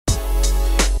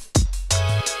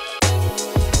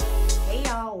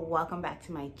welcome back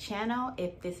to my channel.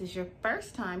 If this is your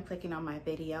first time clicking on my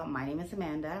video, my name is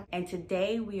Amanda, and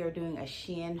today we are doing a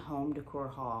Shein home decor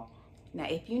haul. Now,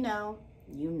 if you know,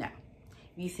 you know.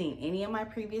 If you've seen any of my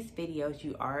previous videos,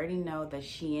 you already know that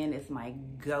Shein is my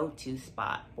go-to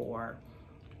spot for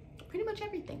pretty much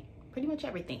everything.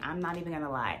 I'm not even gonna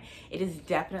lie. It is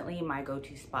definitely my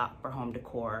go-to spot for home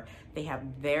decor. They have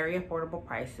very affordable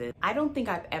prices. I don't think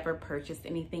I've ever purchased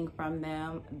anything from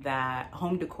them that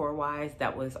home decor wise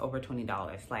that was over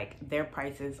 $20. Like, their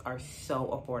prices are so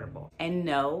affordable. And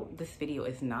no, this video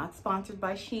is not sponsored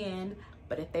by Shein,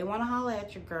 but if they wanna holler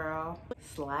at your girl,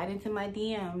 slide into my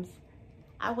DMs.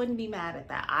 I wouldn't be mad at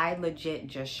that. I legit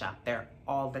just shop there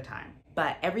all the time.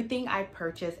 But everything I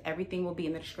purchase, everything will be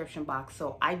in the description box.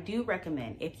 So I do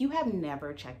recommend, if you have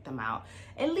never checked them out,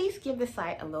 at least give the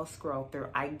site a little scroll through.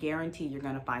 I guarantee you're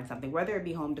gonna find something, whether it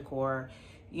be home decor,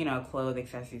 you know, clothes,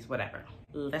 accessories, whatever.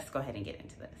 Let's go ahead and get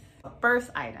into this. First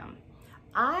item.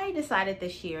 I decided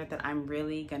this year that I'm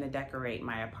really gonna decorate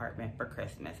my apartment for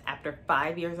Christmas. After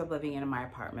 5 years of living in my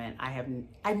apartment,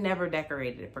 I've never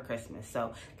decorated it for Christmas.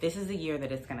 So this is a year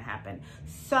that it's gonna happen.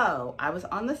 So I was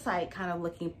on the site kind of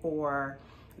looking for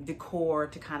decor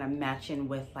to kind of match in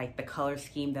with like the color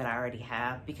scheme that I already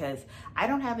have, because I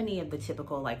don't have any of the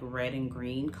typical like red and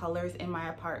green colors in my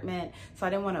apartment. So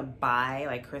I didn't want to buy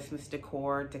like Christmas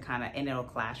decor to kind of, and it'll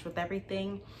clash with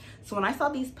everything. So when I saw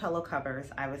these pillow covers,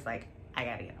 I was like, I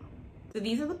gotta get them. So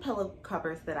these are the pillow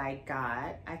covers that I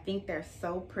got. I think they're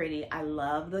so pretty. I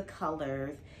love the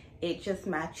colors. It just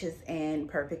matches in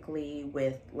perfectly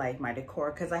with like my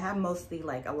decor, because I have mostly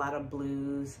like a lot of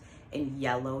blues and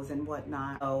yellows and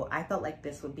whatnot. So I felt like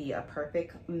this would be a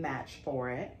perfect match for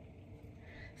it.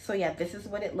 So yeah, this is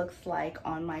what it looks like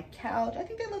on my couch. I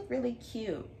think they look really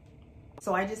cute.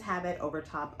 So I just have it over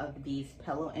top of these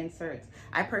pillow inserts.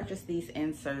 I purchased these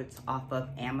inserts off of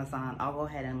Amazon. I'll go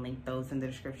ahead and link those in the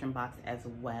description box as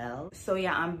well. So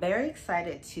yeah, I'm very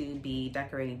excited to be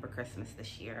decorating for Christmas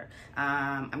this year.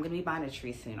 I'm gonna be buying a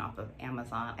tree soon off of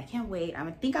Amazon. I can't wait. I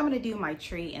think I'm gonna do my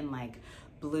tree in like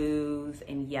blues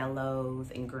and yellows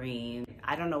and green.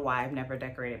 I don't know why I've never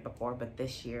decorated before, but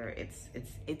this year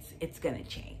it's gonna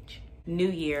change. New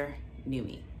year, new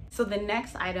me. So the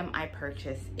next item I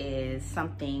purchased is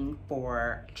something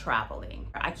for traveling.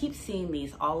 I keep seeing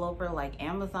these all over like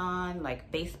Amazon,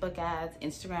 like Facebook ads,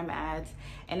 Instagram ads,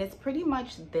 and it's pretty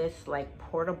much this like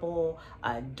portable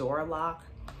door lock.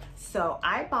 So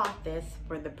I bought this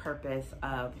for the purpose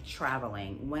of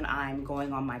traveling when I'm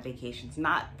going on my vacations,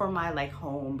 not for my like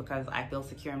home because I feel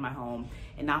secure in my home,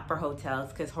 and not for hotels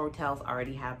because hotels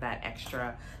already have that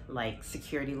extra like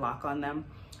security lock on them.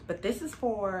 But this is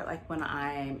for like when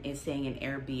I'm staying in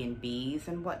Airbnbs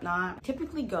and whatnot.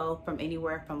 Typically go from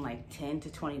anywhere from like $10 to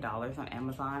 $20 on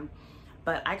Amazon,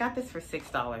 but I got this for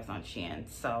 $6 on Shein.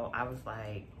 So I was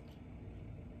like,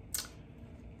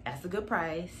 that's a good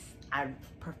price. I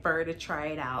prefer to try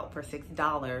it out for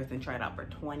 $6 than try it out for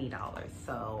 $20.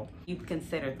 So you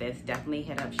consider this, definitely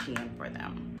hit up Shein for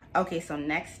them. Okay, so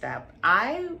next up,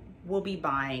 I will be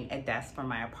buying a desk for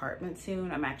my apartment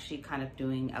soon. I'm actually kind of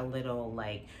doing a little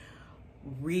like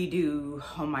redo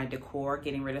on my decor,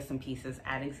 getting rid of some pieces,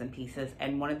 adding some pieces.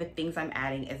 And one of the things I'm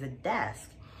adding is a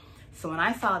desk. So when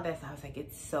I saw this, I was like,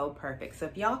 it's so perfect. So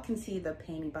if y'all can see the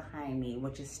painting behind me,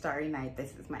 which is Starry Night,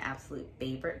 this is my absolute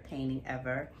favorite painting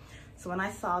ever. So when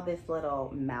I saw this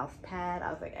little mouse pad,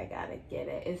 I was like, I gotta get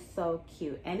it. It's so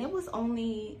cute. And it was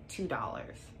only $2.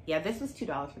 Yeah, this was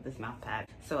 $2 for this mouse pad.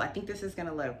 So I think this is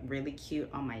gonna look really cute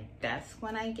on my desk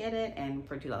when I get it. And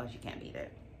for $2, you can't beat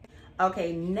it.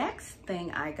 Okay, next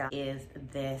thing I got is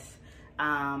this,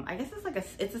 I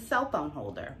guess it's a cell phone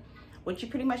holder. What you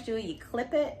pretty much do, you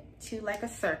clip it to like a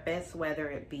surface, whether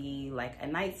it be like a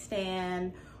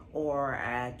nightstand or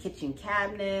a kitchen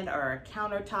cabinet or a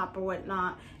countertop or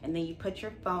whatnot, and then you put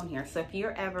your phone here. So if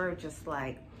you're ever just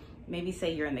like, maybe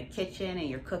say you're in the kitchen and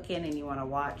you're cooking and you want to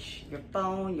watch your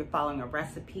phone, you're following a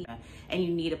recipe, and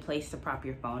you need a place to prop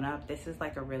your phone up, this is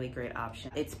like a really great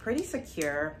option. It's pretty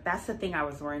secure. That's the thing I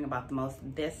was worrying about the most.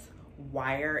 This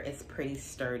wire is pretty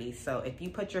sturdy, so if you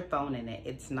put your phone in it,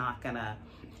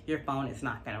 your phone is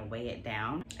not gonna weigh it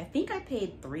down. I think I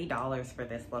paid $3 for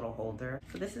this little holder,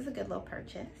 so this is a good little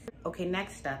purchase. Okay,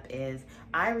 next up is,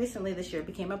 I recently this year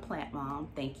became a plant mom.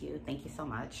 Thank you so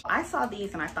much. I saw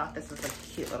these and I thought this was a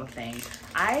cute little thing.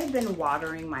 I've been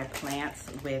watering my plants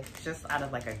with just out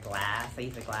of like a glass. I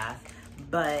use a glass,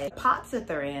 but pots that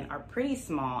they're in are pretty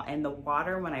small, and the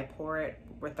water, when I pour it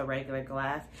with the regular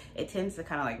glass, it tends to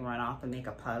kind of like run off and make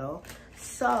a puddle.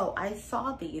 So I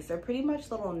saw these. They're pretty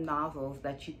much little nozzles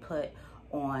that you put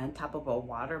on top of a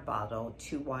water bottle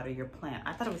to water your plant.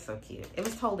 I thought it was so cute. It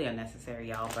was totally unnecessary,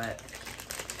 y'all, but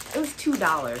it was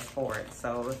 $2 for it,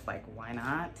 so it was like, why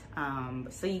not?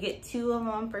 So you get 2 of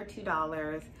them for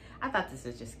 $2. I thought this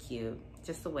was just cute,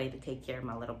 just a way to take care of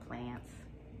my little plants.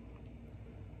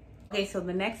 Okay, so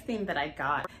the next thing that I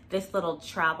got, this little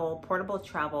portable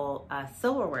travel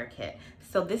silverware kit.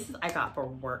 So this is, I got for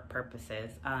work purposes.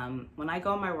 When I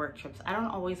go on my work trips, I don't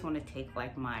always want to take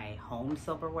like my home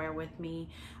silverware with me.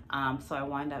 So I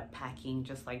wind up packing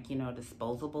just like, you know,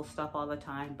 disposable stuff all the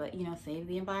time, but you know, save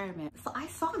the environment. So I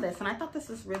saw this and I thought this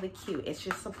was really cute. It's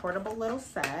just a portable little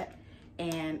set,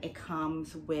 and it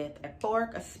comes with a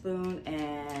fork, a spoon,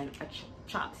 and a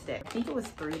chopstick. I think it was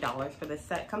 $3 for this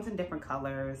set. It comes in different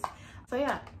colors. So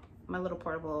yeah, my little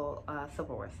portable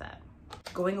silverware set.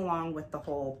 Going along with the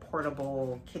whole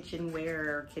portable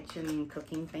kitchenware, kitchen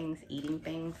cooking things, eating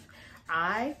things,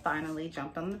 I finally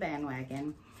jumped on the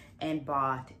bandwagon and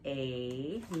bought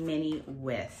a mini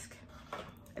whisk.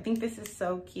 I think this is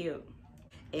so cute.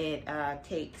 It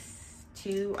takes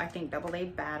 2, I think, AA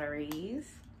batteries,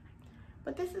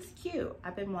 but this is cute.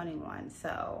 I've been wanting one,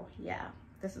 so yeah,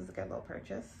 this is a good little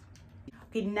purchase.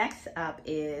 Okay, next up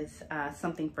is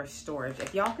something for storage.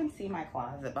 If y'all can see my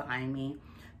closet behind me,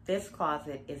 this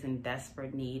closet is in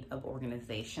desperate need of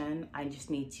organization. I just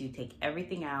need to take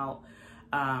everything out.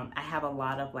 I have a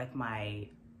lot of like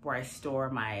where I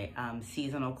store my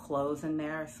seasonal clothes in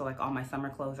there. So like all my summer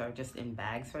clothes are just in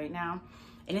bags right now,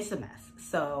 and it's a mess.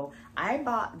 So I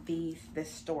bought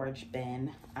this storage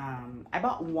bin. I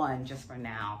bought one just for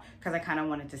now because I kind of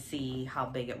wanted to see how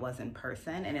big it was in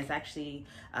person, and it's actually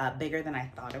bigger than I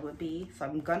thought it would be. So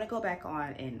I'm gonna go back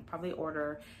on and probably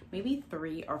order maybe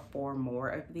 3 or 4 more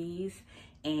of these.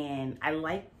 And I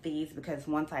like these because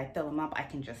once I fill them up, I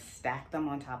can just stack them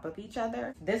on top of each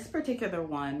other. This particular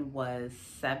one was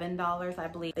 $7, I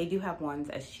believe. They do have ones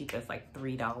as cheap as like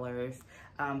 $3,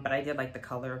 but I did like the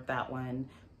color of that one.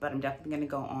 But I'm definitely gonna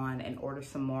go on and order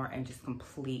some more and just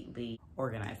completely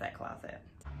organize that closet.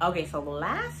 Okay, so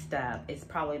last up is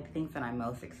probably the things that I'm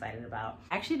most excited about.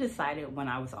 I actually decided when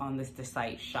I was on this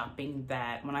site shopping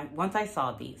that once I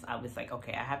saw these, I was like,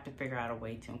 okay, I have to figure out a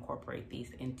way to incorporate these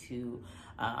into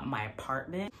my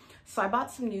apartment. So I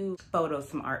bought some new photos,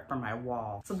 some art for my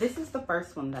wall. So this is the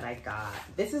first one that I got.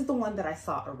 This is the one that I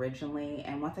saw originally,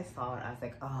 and once I saw it, I was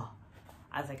like, oh,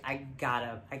 I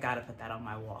gotta put that on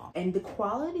my wall. And the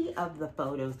quality of the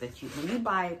photos when you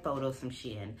buy photos from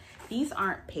Shein, these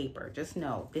aren't paper. Just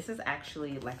know, this is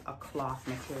actually like a cloth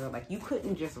material. Like you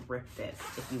couldn't just rip this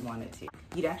if you wanted to.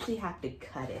 You'd actually have to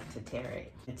cut it to tear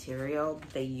it. Material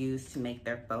they use to make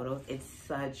their photos, it's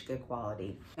such good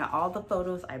quality. Now all the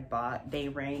photos I bought, they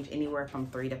range anywhere from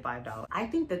 $3 to $5. I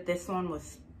think that this one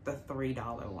was the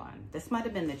 $3 one. This might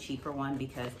have been the cheaper one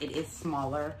because it is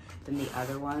smaller than the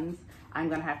other ones. I'm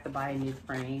gonna have to buy a new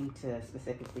frame to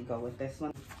specifically go with this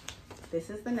one. This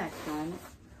is the next one.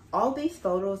 All these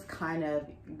photos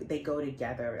they go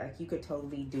together. Like you could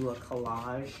totally do a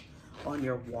collage on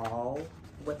your wall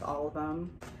with all of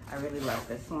them. I really love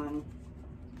this one.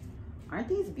 Aren't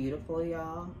these beautiful,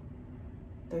 y'all?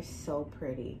 They're so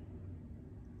pretty.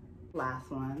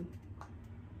 Last one.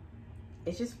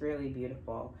 It's just really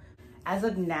beautiful. As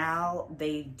of now,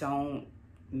 they don't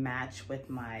match with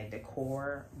my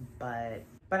decor, but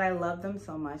I love them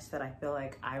so much that I feel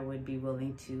like I would be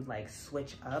willing to like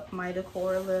switch up my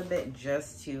decor a little bit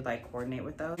just to like coordinate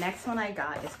with those. Next one I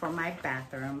got is for my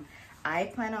bathroom. I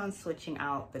plan on switching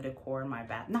out the decor in my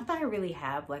bath. Not that I really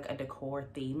have like a decor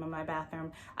theme in my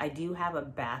bathroom. I do have a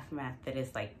bath mat that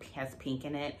is like has pink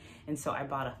in it, and so I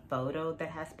bought a photo that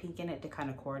has pink in it to kind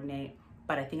of coordinate,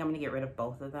 but I think I'm gonna get rid of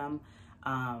both of them.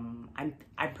 I'm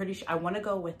pretty sure I want to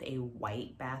go with a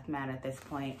white bath mat at this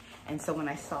point, and so when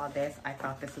I saw this, I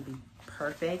thought this would be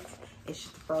perfect. It's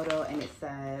just a photo and it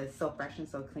says so fresh and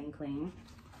so clean.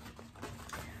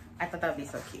 I thought that would be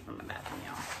so cute for my bathroom,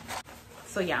 y'all.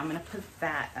 So yeah, I'm gonna put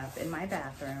that up in my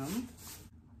bathroom.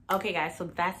 Okay guys, so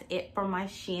that's it for my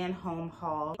Shein home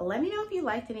haul. Let me know if you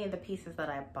liked any of the pieces that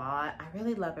I bought. I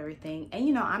really love everything. And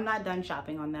you know, I'm not done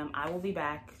shopping on them. I will be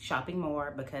back shopping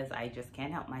more because I just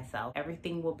can't help myself.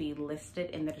 Everything will be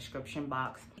listed in the description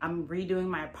box. I'm redoing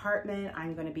my apartment.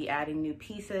 I'm gonna be adding new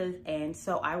pieces. And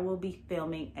so I will be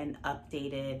filming an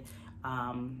updated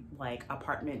like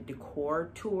apartment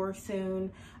decor tour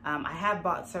soon. I have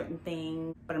bought certain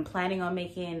things, but I'm planning on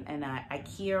making an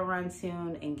IKEA run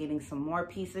soon and getting some more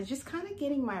pieces, just kind of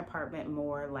getting my apartment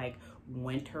more like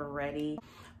winter ready.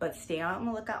 But stay on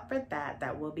the lookout for that.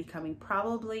 That will be coming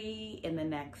probably in the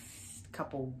next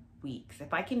couple weeks.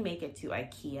 If I can make it to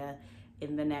IKEA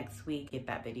in the next week. Get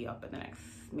that video up in the next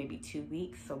maybe 2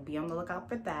 weeks, so be on the lookout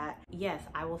for that. Yes,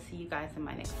 I will see you guys in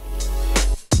my next video.